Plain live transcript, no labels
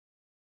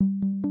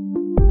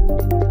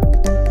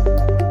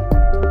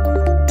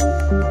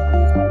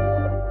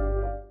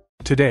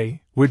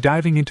Today, we're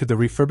diving into the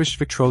refurbished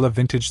Victrola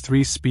vintage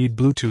 3-speed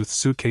Bluetooth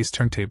suitcase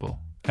turntable,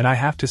 and I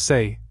have to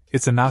say,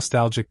 it's a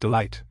nostalgic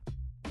delight.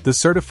 The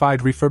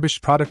certified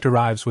refurbished product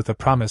arrives with a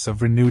promise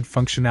of renewed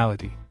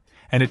functionality,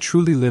 and it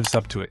truly lives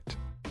up to it.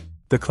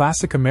 The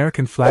classic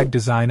American flag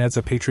design adds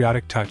a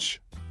patriotic touch,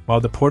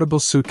 while the portable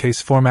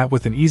suitcase format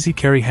with an easy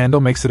carry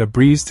handle makes it a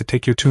breeze to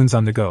take your tunes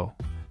on the go.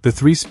 The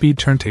 3-speed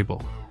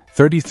turntable,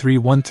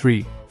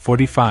 3313,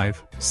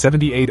 45,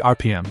 78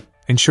 RPM,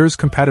 ensures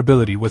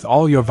compatibility with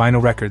all your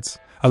vinyl records,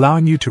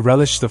 allowing you to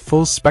relish the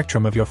full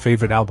spectrum of your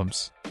favorite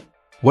albums.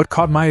 What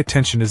caught my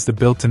attention is the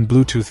built-in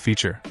Bluetooth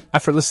feature,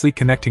 effortlessly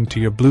connecting to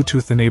your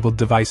Bluetooth-enabled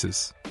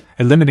devices,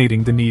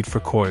 eliminating the need for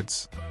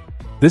cords.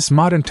 This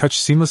modern touch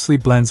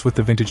seamlessly blends with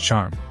the vintage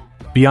charm.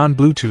 Beyond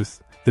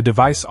Bluetooth, the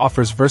device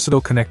offers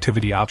versatile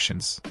connectivity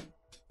options.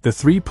 The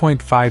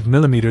 3.5mm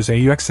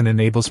AUX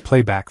enables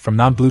playback from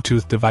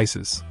non-Bluetooth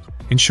devices,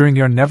 ensuring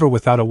you're never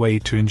without a way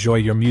to enjoy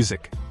your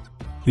music.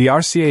 The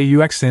RCA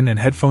AUX in and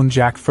headphone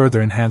jack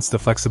further enhance the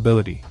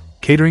flexibility,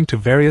 catering to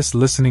various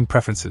listening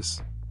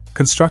preferences.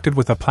 Constructed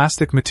with a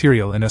plastic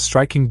material in a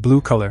striking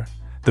blue color,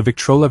 the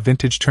Victrola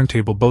vintage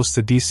turntable boasts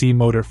a DC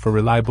motor for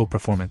reliable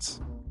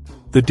performance.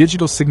 The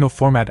digital signal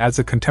format adds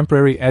a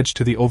contemporary edge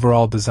to the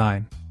overall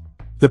design.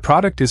 The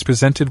product is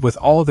presented with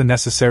all the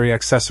necessary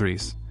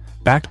accessories,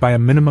 backed by a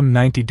minimum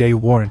 90-day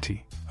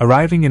warranty,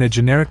 arriving in a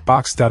generic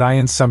box.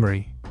 In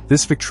summary,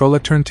 this Victrola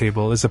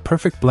turntable is a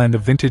perfect blend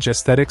of vintage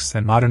aesthetics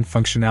and modern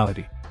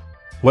functionality.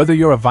 Whether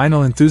you're a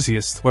vinyl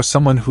enthusiast or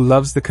someone who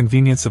loves the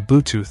convenience of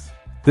Bluetooth,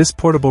 this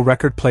portable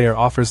record player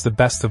offers the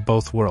best of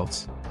both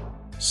worlds.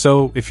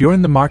 So, if you're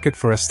in the market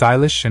for a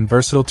stylish and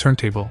versatile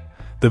turntable,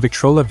 the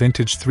Victrola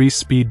vintage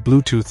 3-speed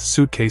Bluetooth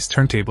suitcase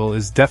turntable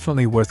is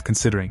definitely worth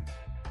considering.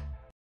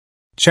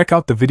 Check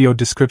out the video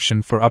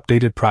description for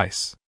updated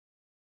price.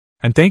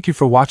 And thank you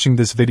for watching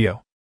this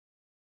video.